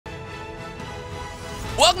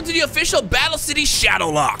Welcome to the official Battle City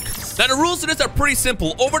Shadowlocke. Now the rules to this are pretty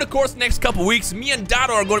simple. Over the course of the next couple weeks, me and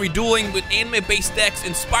Dado are going to be dueling with anime-based decks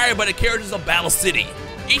inspired by the characters of Battle City.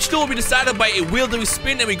 Each duel will be decided by a wheel that we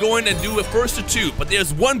spin and we go in and do a first to two, but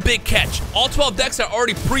there's one big catch. All 12 decks are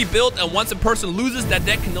already pre-built, and once a person loses, that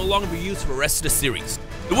deck can no longer be used for the rest of the series.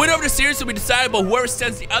 The winner of the series will be decided by whoever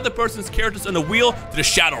sends the other person's characters on the wheel to the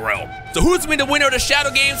Shadow Realm. So who's been the winner of the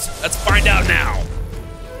Shadow Games? Let's find out now.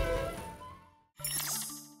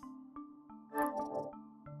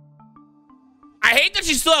 I hate that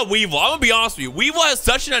you still have Weevil. I'm gonna be honest with you. Weevil has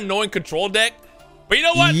such an annoying control deck. But you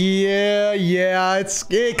know what? Yeah,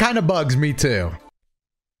 it kind of bugs me too.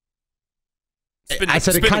 I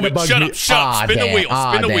said it kind of bugs me. Shut up, spin the wheel,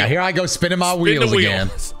 spin the wheel. Here I go spinning my wheels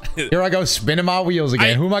again. Here I go spinning my wheels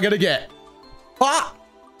again. Who am I gonna get? Ah!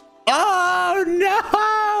 Oh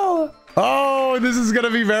no! Oh, this is gonna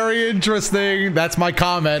be very interesting. That's my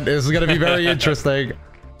comment. This is gonna be very interesting.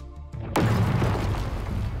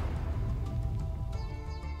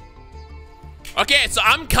 Okay, so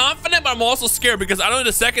I'm confident, but I'm also scared because I know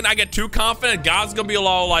the second I get too confident, God's gonna be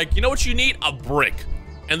all like, you know what you need? A brick.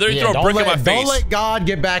 And then you throw a brick in my face. Don't let God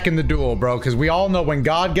get back in the duel, bro, because we all know when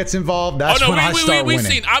God gets involved, that's when I start winning. We've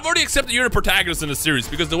seen. I've already accepted you're the protagonist in the series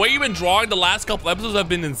because the way you've been drawing the last couple episodes have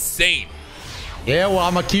been insane. Yeah, well,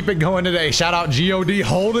 I'm gonna keep it going today. Shout out God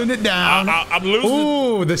holding it down. I'm losing.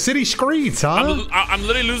 Ooh, the city streets, huh? I'm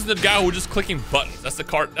literally losing the guy who's just clicking buttons. That's the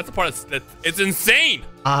part that it's insane.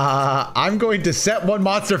 I'm going to set one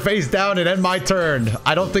monster face down and end my turn.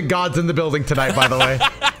 I don't think God's in the building tonight, by the way.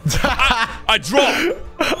 I draw.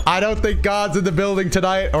 I don't think God's in the building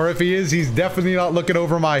tonight, or if he is, he's definitely not looking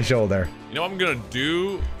over my shoulder. You know what I'm gonna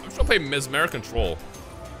do? I'm just gonna play Mesmeric Control.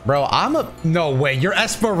 Bro, no way. You're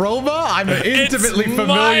Espa Roba? I'm intimately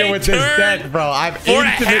familiar with this deck, bro. I'm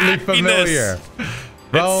intimately familiar.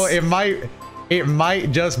 Bro, it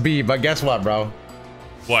might just be, but guess what, bro?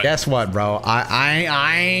 What? Guess what, bro?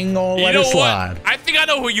 I ain't gonna let it slide. I think I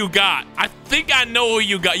know who you got. I think I know who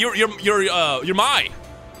you got. You're mine.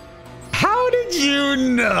 How did you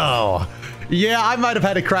know? Yeah, I might have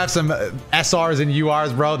had to craft some SRs and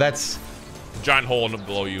URs, bro. That's giant hole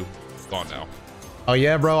below you. It's gone now. Oh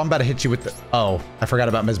yeah, bro, I'm about to hit you with the... Oh, I forgot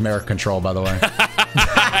about Mesmeric Control, by the way.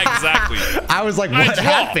 Exactly. I was like, what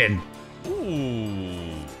happened?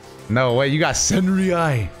 Ooh. No way, you got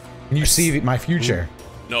Senri. Can you see my future?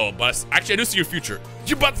 No, but actually, I do see your future.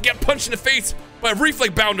 You're about to get punched in the face by a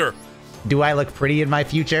Reflect Bounder. Do I look pretty in my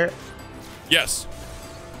future? Yes.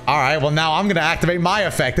 All right, well, now I'm going to activate my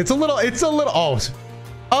effect. It's a little...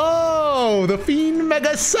 Oh, the Fiend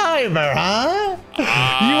Mega Cyber, huh? You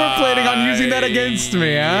were planning on using that against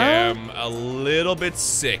me, huh? I am a little bit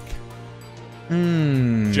sick.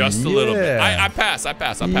 Just a little bit. I pass.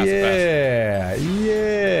 Yeah.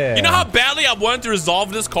 You know how badly I wanted to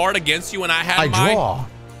resolve this card against you when I had mine?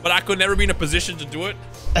 But I could never be in a position to do it?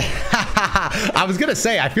 I was going to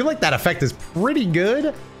say, I feel like that effect is pretty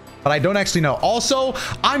good, but I don't actually know. Also,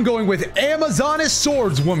 I'm going with Amazoness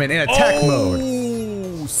Swordswoman in attack mode.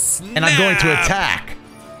 Snap. And I'm going to attack.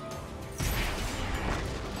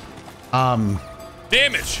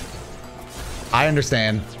 Damage. I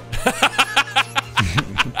understand.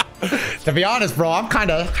 To be honest, bro, I'm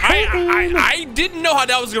kind of... I didn't know how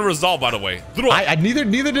that was going to resolve, by the way.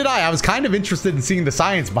 Neither did I. I was kind of interested in seeing the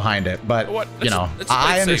science behind it, but, you know,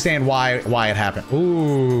 I understand why it happened.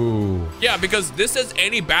 Ooh. Yeah, because this says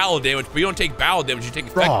any battle damage, but you don't take battle damage, you take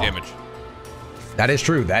effect damage. That is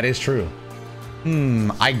true. That is true.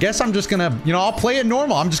 I guess I'm just gonna, I'll play it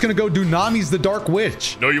normal. I'm just gonna go do Nami's the Dark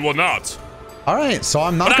Witch. No, you will not. All right, so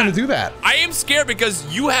I'm not gonna do that. I am scared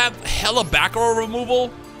because you have hella back row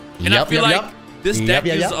removal, and I feel like this deck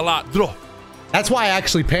is a lot. That's why I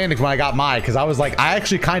actually panicked when I got Mai, because I was like, I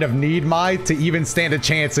actually kind of need Mai to even stand a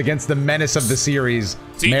chance against the menace of the series,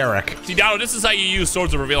 Merrick. See, Dado, this is how you use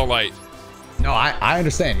Swords of Revealing Light. No, I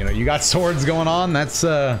understand. You got swords going on. That's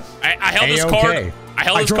I held this card. I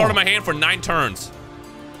held this card in my hand for 9 turns.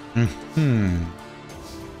 I'm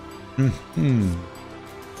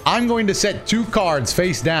going to set 2 cards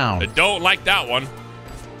face down. I don't like that one.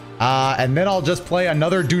 And then I'll just play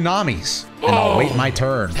another Dunamis. And I'll wait my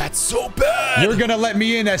turn. That's so bad. You're gonna let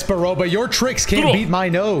me in, Espa Roba. Your tricks can't beat my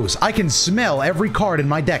nose. I can smell every card in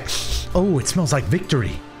my deck. Oh, it smells like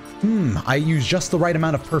victory. I use just the right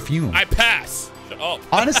amount of perfume. I pass. Shut up.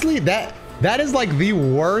 Honestly, that is like the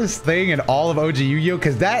worst thing in all of OG Yu-Gi-Oh!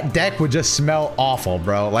 Because that deck would just smell awful,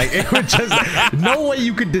 bro. Like it would just no way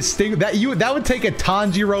you could distinguish that. That would take a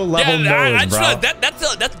Tanjiro level nose, bro.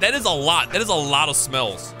 That is a lot. That is a lot of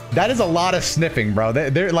smells. That is a lot of sniffing, bro.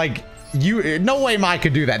 They're like no way Mai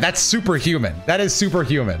could do that. That's superhuman. That is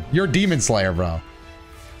superhuman. You're Demon Slayer, bro.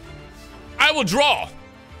 I will draw.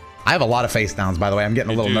 I have a lot of face downs, by the way. I'm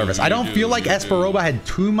getting a little nervous. I don't feel like Espa Roba had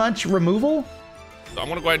too much removal. So I'm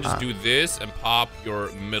going to go ahead and just do this and pop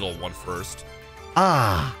your middle one first.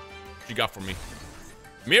 Ah. What you got for me?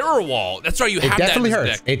 Mirror Wall. That's right. You have that. It definitely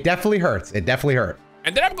hurts. It definitely hurts. It definitely hurt.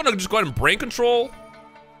 And then I'm going to just go ahead and brain control.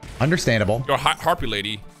 Understandable. Your Harpy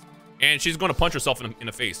lady. And she's going to punch herself in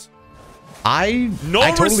the face. No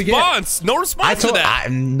totally response. No response to that.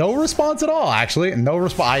 No response at all, actually. No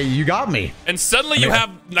response. You got me. And suddenly you have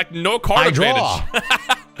like no card advantage.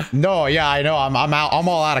 No, yeah, I know. I'm out. I'm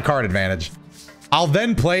all out of card advantage. I'll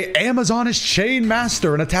then play Amazoness Chain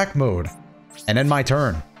Master in attack mode, and end my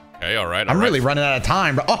turn. Okay, all right. I'm really running out of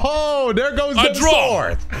time. Oh, there goes them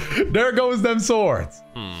swords. There goes them swords.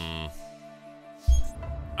 I'm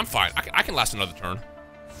fine. I can last another turn.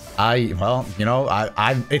 Well, you know,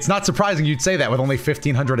 it's not surprising you'd say that with only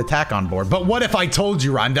 1,500 attack on board. But what if I told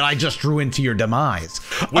you, Rhyme, that I just drew into your demise?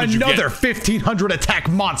 Another 1,500 attack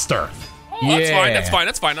monster. Oh, yeah. That's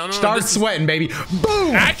fine. No, Start sweating, baby.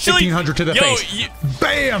 Boom! Actually, 1,500 to the face.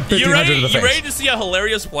 Bam! 1,500 to the face. You ready to see a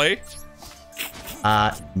hilarious play?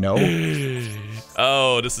 No.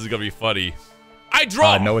 Oh, this is gonna be funny. I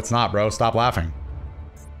draw. No, it's not, bro. Stop laughing.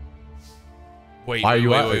 Wait.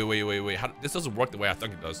 This doesn't work the way I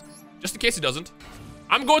think it does. Just in case it doesn't,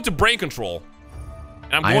 I'm going to brain control.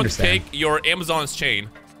 And I'm going to take your Amazon's chain.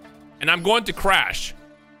 And I'm going to crash.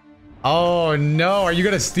 Oh, no. Are you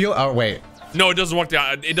going to steal? Oh, wait. No, it doesn't work.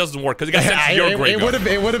 It doesn't work because it got sent to your graveyard.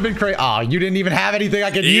 It would have been crazy. Oh, you didn't even have anything I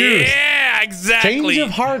could use. Yeah, exactly. Change of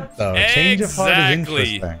heart, though. Change of heart is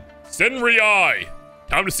interesting. Senri,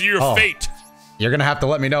 time to see your fate. You're going to have to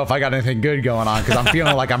let me know if I got anything good going on, because I'm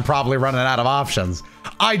feeling like I'm probably running out of options.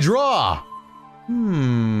 I draw. I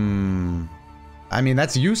mean,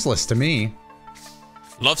 that's useless to me.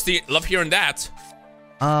 Love hearing that.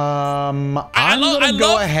 I'm going to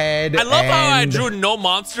go ahead. I love how I drew no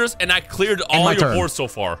monsters and I cleared all your boards so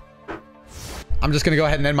far. I'm just going to go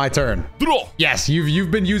ahead and end my turn. Draw. Yes, you've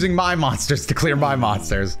been using my monsters to clear my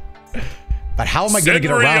monsters. But how am I going to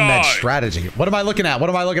get around that strategy? What am I looking at?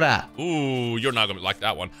 Ooh, you're not going to like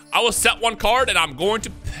that one. I will set one card and I'm going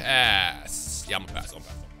to pass. Yeah, I'm going to pass.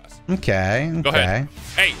 Okay. Go ahead.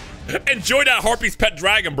 Hey, enjoy that Harpy's pet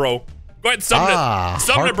dragon, bro. Go ahead and summon it.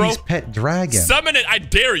 Summon it, bro. Harpy's pet dragon. Summon it. I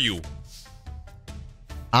dare you.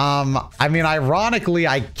 I mean, ironically,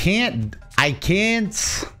 I can't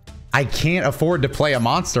afford to play a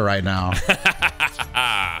monster right now.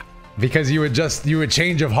 Because you would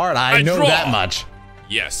change of heart. I know that much.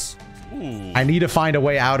 Yes. Ooh. I need to find a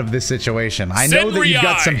way out of this situation. I know that you've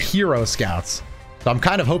got some hero scouts. So I'm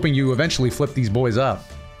kind of hoping you eventually flip these boys up.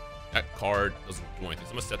 That card doesn't do anything.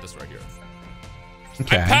 So I'm going to set this right here.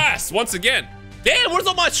 Okay. I pass once again. Damn, where's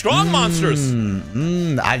all my strong monsters?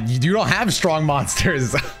 You don't have strong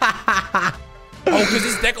monsters. Oh, because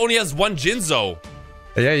this deck only has one Jinzo.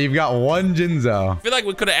 Yeah, you've got one Jinzo. I feel like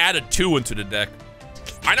we could have added 2 into the deck.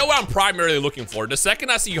 I know what I'm primarily looking for. The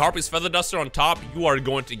second I see Harpy's Feather Duster on top, you are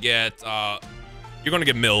going to get, you're going to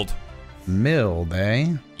get milled. Milled,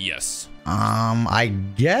 eh? Yes. I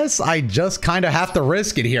guess I just kind of have to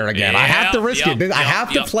risk it here again. I have to risk it. I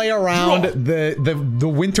have to play around the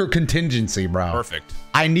winter contingency, bro. Perfect.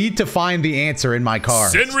 I need to find the answer in my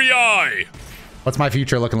cards. Senri! What's my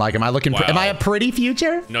future looking like? Am I looking? Am I a pretty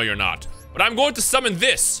future? No, you're not. But I'm going to summon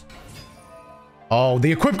this. Oh,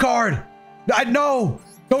 the equip card. No.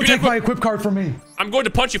 Don't take my equip card from me. I'm going to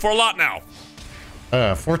punch you for a lot now.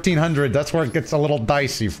 1,400. That's where it gets a little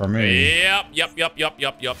dicey for me. Yep.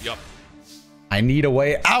 I need a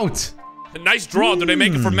way out. A nice draw. Do they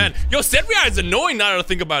make it for men? Yo, Senri is annoying now that I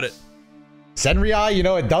think about it. Senri, you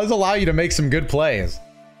know, it does allow you to make some good plays.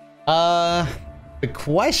 The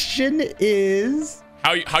question is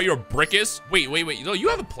how your brick is. Wait. No, you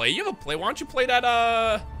have a play. Why don't you play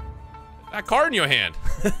that card in your hand?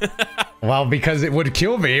 Well, because it would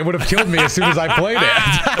kill me. It would have killed me as soon as I played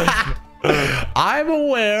it. I'm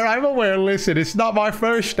aware. Listen, it's not my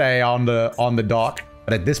first day on the dock,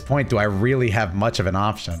 but at this point, do I really have much of an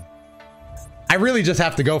option? I really just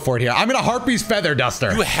have to go for it here. I'm in a Harpy's Feather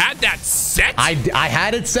Duster. You had that set? I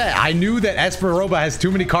had it set. I knew that Espa Roba has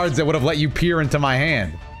too many cards that would have let you peer into my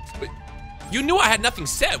hand. But you knew I had nothing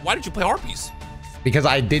set. Why did you play Harpies? Because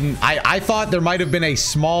I didn't. I thought there might have been a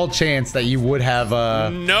small chance that you would have.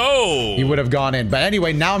 No. You would have gone in. But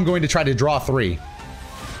anyway, now I'm going to try to draw 3.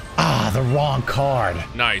 Ah, the wrong card.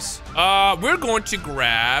 Nice. We're going to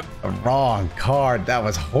grab the wrong card. That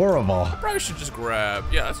was horrible. I probably should just grab.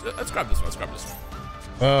 Yeah, let's grab this one.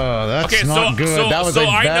 Oh, that's not good. That was a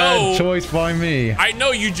bad choice by me. I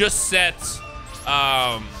know you just set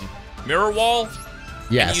Mirror Wall.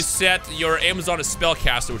 Yes. And you set your Amazon as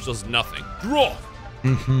spellcaster, which does nothing. Draw.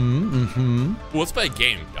 Ooh, let's play a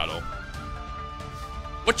game, Dotto.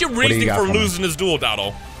 What's your reasoning for losing this duel,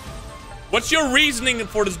 Dotto? What's your reasoning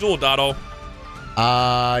for this duel, Dotto?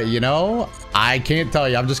 You know, I can't tell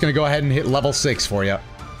you. I'm just gonna go ahead and hit level 6 for you.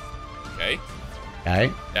 Okay.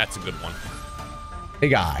 Okay. That's a good one.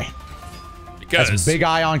 Big Eye. Because that's Big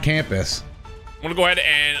Eye on campus. I'm gonna go ahead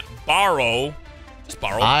and borrow. Just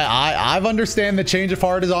borrow. I've understand the change of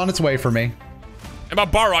heart is on its way for me. And by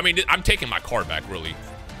borrow, I mean I'm taking my card back, really.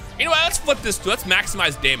 You know what? Let's flip this. Let's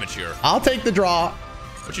maximize damage here. I'll take the draw.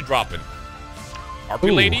 What you dropping?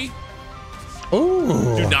 Harpy Lady?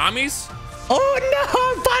 Ooh. Dunamis? Oh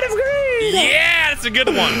no! Pot of Greed! Yeah, that's a good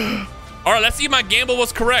one. All right, let's see if my gamble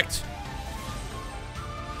was correct.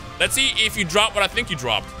 Let's see if you dropped what I think you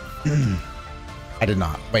dropped. I did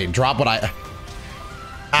not. Wait, drop what I...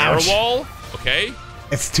 Ouch. Wall? Okay.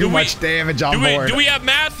 It's too much damage on board. Do we have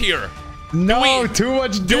math here? No, too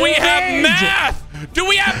much damage. Do we have math? Do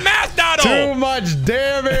we have math, Dotto? Too much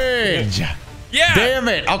damage. Yeah. Damn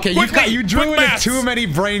it. Okay, you drew into too many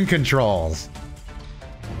brain controls.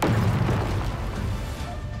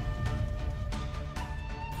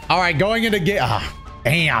 All right, going into game.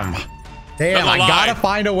 Damn. Damn, I gotta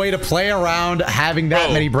find a way to play around having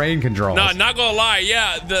that many brain controls. No, not gonna lie.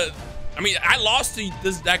 Yeah, I mean, I lost to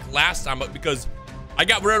this deck last time, but because I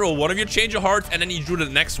got rid of one of your change of hearts and then you drew the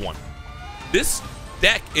next one. This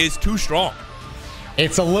deck is too strong.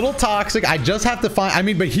 It's a little toxic. I just have to find. I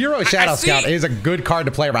mean, but Hero Shadow Scout is a good card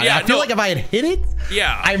to play around. Yeah, I feel like if I had hit it,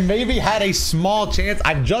 I maybe had a small chance.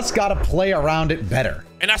 I've just got to play around it better.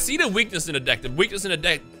 And I see the weakness in the deck. The weakness in the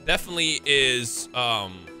deck definitely is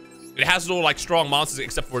it has no like strong monsters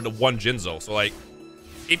except for the one Jinzo. So like,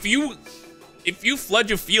 if you flood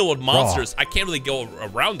your field with monsters, I can't really go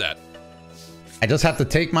around that. I just have to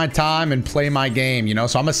take my time and play my game, you know?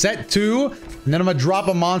 So I'm gonna set 2, and then I'm gonna drop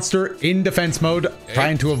a monster in defense mode,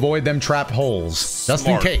 trying to avoid them trap holes, just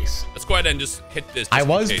in case. Let's go ahead and just hit this. I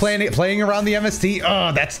was playing around the MST.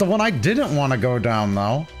 That's the one I didn't want to go down,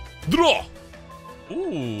 though. Draw.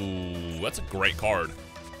 Ooh, that's a great card.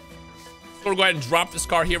 I'm gonna go ahead and drop this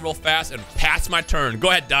card here real fast and pass my turn. Go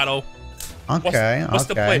ahead, Dotto. Okay, what's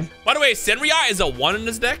the play? By the way, Senria is a 1 in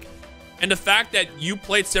this deck. And the fact that you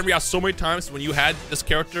played Senria so many times when you had this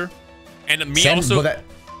character, and me also... Well,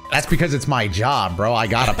 that's because it's my job, bro. I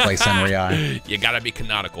gotta play Senria. You gotta be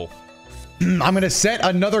canonical. I'm gonna set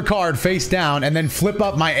another card face down and then flip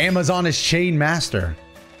up my Amazon as Chain Master.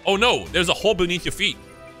 Oh no, there's a hole beneath your feet.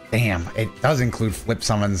 Damn, it does include flip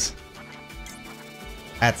summons.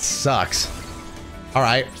 That sucks. All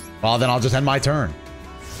right, well then I'll just end my turn.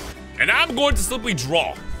 And I'm going to simply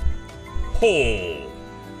draw. Oh.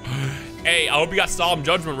 Hey, I hope you got Solemn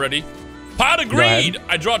Judgment ready. Pot of Greed!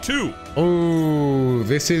 I draw 2. Ooh,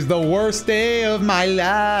 this is the worst day of my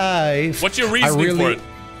life. What's your reasoning for it?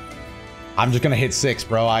 I'm just gonna hit 6,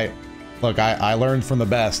 bro. I learned from the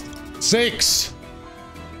best. 6!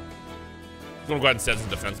 I'm gonna go ahead and set this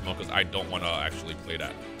in defense mode because I don't want to actually play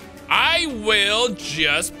that. I will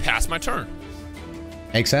just pass my turn.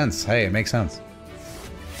 Makes sense. Hey, it makes sense.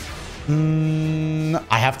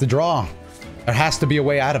 I have to draw. There has to be a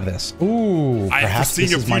way out of this. Ooh, I have perhaps seen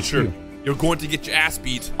this your is my future. cue. You're going to get your ass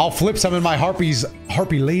beat. I'll flip summon my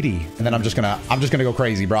Harpy Lady, and then I'm just gonna go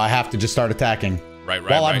crazy, bro. I have to just start attacking. Right.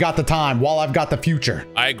 While I've got the time, while I've got the future.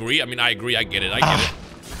 I agree. I mean, I agree. I get it. I get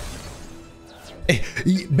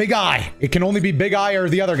it. Big Eye. It can only be Big Eye or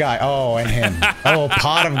the other guy. Oh, and him. Oh,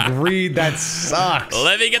 Pot of Greed. That sucks.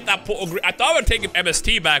 Let me get that. I thought I would take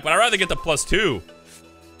MST back, but I'd rather get the +2.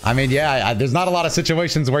 I mean, yeah, there's not a lot of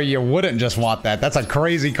situations where you wouldn't just want that. That's a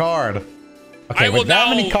crazy card. Okay, with that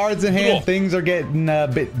many cards in hand, things are getting a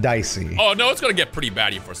bit dicey. Oh, no, it's going to get pretty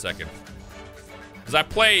bad here for a second. Because I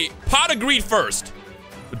play Pot of Greed first.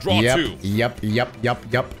 To draw 2. Yep.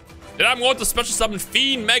 Then I'm going to special summon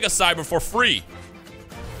Fiend Mega Cyber for free.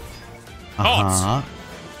 And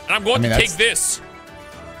I'm going to take this.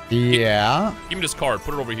 Yeah. Give me this card.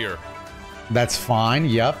 Put it over here. That's fine.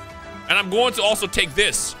 Yep. And I'm going to also take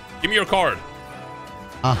this. Give me your card.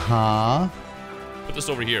 Put this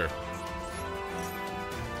over here.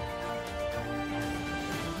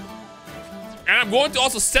 And I'm going to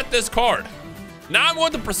also set this card. Now I'm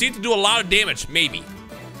going to proceed to do a lot of damage, maybe.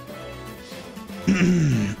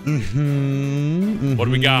 What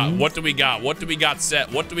do we got? What do we got? What do we got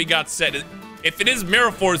set? What do we got set? If it is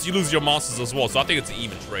Mirror Force, you lose your monsters as well. So I think it's an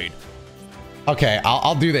even trade. Okay,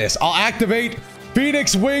 I'll do this. I'll activate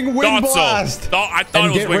Phoenix Wing Wind Blast. I thought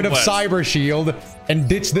and get rid of Cyber Shield and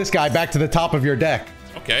ditch this guy back to the top of your deck.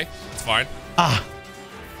 Okay, that's fine. I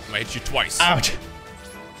might hit you twice. Ouch.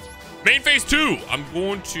 Main phase 2. I'm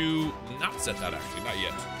going to not set that actually, not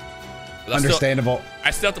yet. Understandable.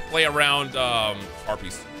 I still have to play around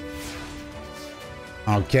Harpies.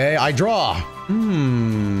 Okay, I draw.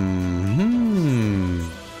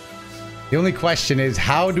 The only question is,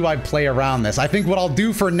 how do I play around this? I think what I'll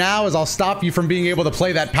do for now is I'll stop you from being able to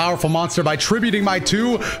play that powerful monster by tributing my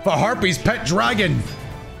 2 for Harpy's pet dragon.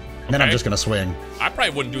 And then I'm just gonna swing. I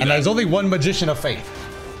probably wouldn't do that. And there's only 1 Magician of Faith.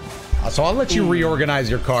 So I'll let you reorganize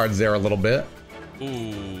your cards there a little bit.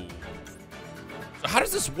 Ooh. So how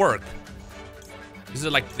does this work? Is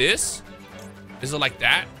it like this? Is it like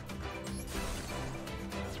that?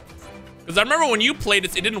 Because I remember when you played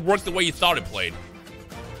it, it didn't work the way you thought it played.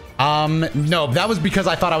 No, that was because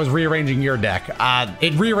I thought I was rearranging your deck.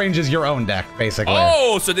 It rearranges your own deck, basically.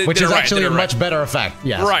 Oh, so which is actually a much better effect.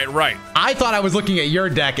 Yes. Right. I thought I was looking at your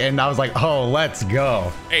deck, and I was like, oh, let's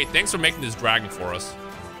go. Hey, thanks for making this dragon for us.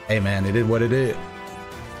 Hey, man, it did what it did.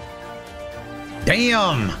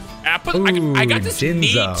 Damn. I got this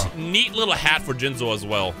neat little hat for Jinzo as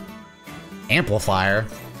well. Amplifier.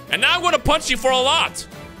 And now I'm going to punch you for a lot.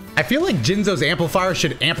 I feel like Jinzo's amplifier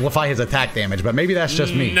should amplify his attack damage, but maybe that's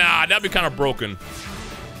just me. Nah, that'd be kind of broken.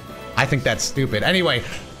 I think that's stupid. Anyway,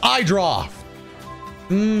 I draw.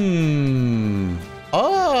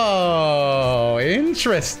 Oh,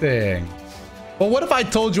 interesting. Well, what if I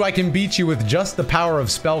told you I can beat you with just the power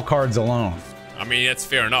of spell cards alone? I mean, that's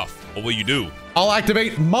fair enough. What will you do? I'll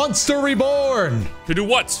activate Monster Reborn. To do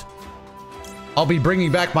what? I'll be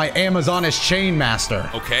bringing back my Amazoness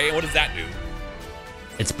Chainmaster. Okay, what does that do?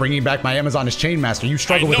 It's bringing back my Amazoness Chainmaster. You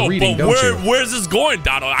struggle with reading, don't you? Where's this going,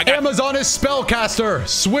 Dono? Amazoness Spellcaster.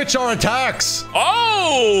 Switch our attacks.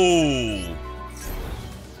 Oh!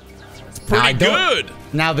 It's pretty good.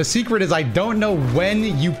 Now, the secret is I don't know when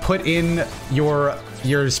you put in your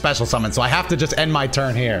special summon, so I have to just end my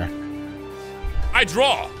turn here. I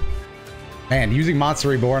draw. Man, using Monster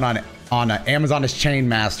Reborn on Amazoness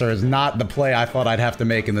Chainmaster is not the play I thought I'd have to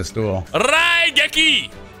make in this duel.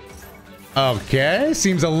 Raigeki! Okay,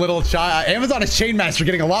 seems a little shy. Amazoness Chainmaster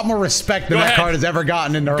getting a lot more respect than that card has ever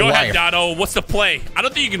gotten in her life. Go ahead, Dado. What's the play? I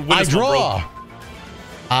don't think you can win this one, bro.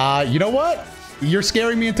 I draw. You know what? You're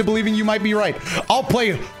scaring me into believing you might be right. I'll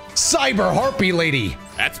play Cyber Harpy Lady.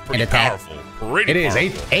 That's pretty powerful. It is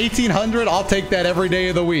 1800. I'll take that every day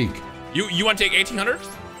of the week. You want to take 1800?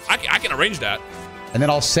 I can arrange that. And then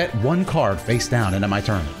I'll set 1 card face down into my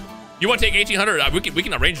turn. You want to take 1800? We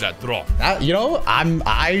can arrange that draw. You know, I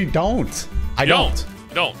don't. I don't.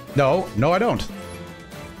 You don't. No, I don't.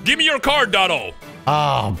 Give me your card, Dado.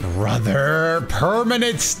 Oh, brother,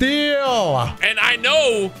 permanent steal. And I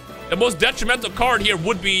know the most detrimental card here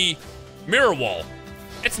would be Mirror Wall.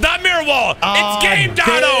 It's not Mirror Wall. It's Game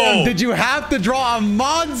Dado. Damn, did you have to draw a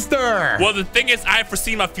monster? Well, the thing is, I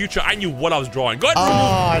foreseen my future. I knew what I was drawing. Go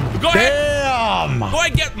ahead. Go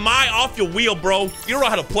ahead, get Mai off your wheel, bro. You don't know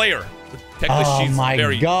how to play her. Oh my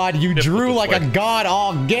God, you drew like a god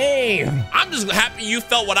all game. I'm just happy you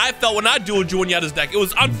felt what I felt when I dueled Juanyata's deck. It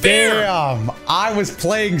was unfair. Damn, I was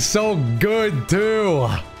playing so good too.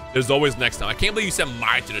 There's always next time. I can't believe you sent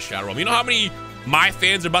Mai to the Shadow Realm. You know how many Mai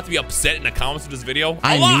fans are about to be upset in the comments of this video?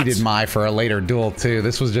 I needed Mai for a later duel too.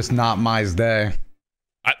 This was just not Mai's day.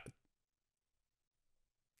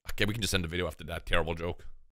 Okay, we can just end the video after that terrible joke.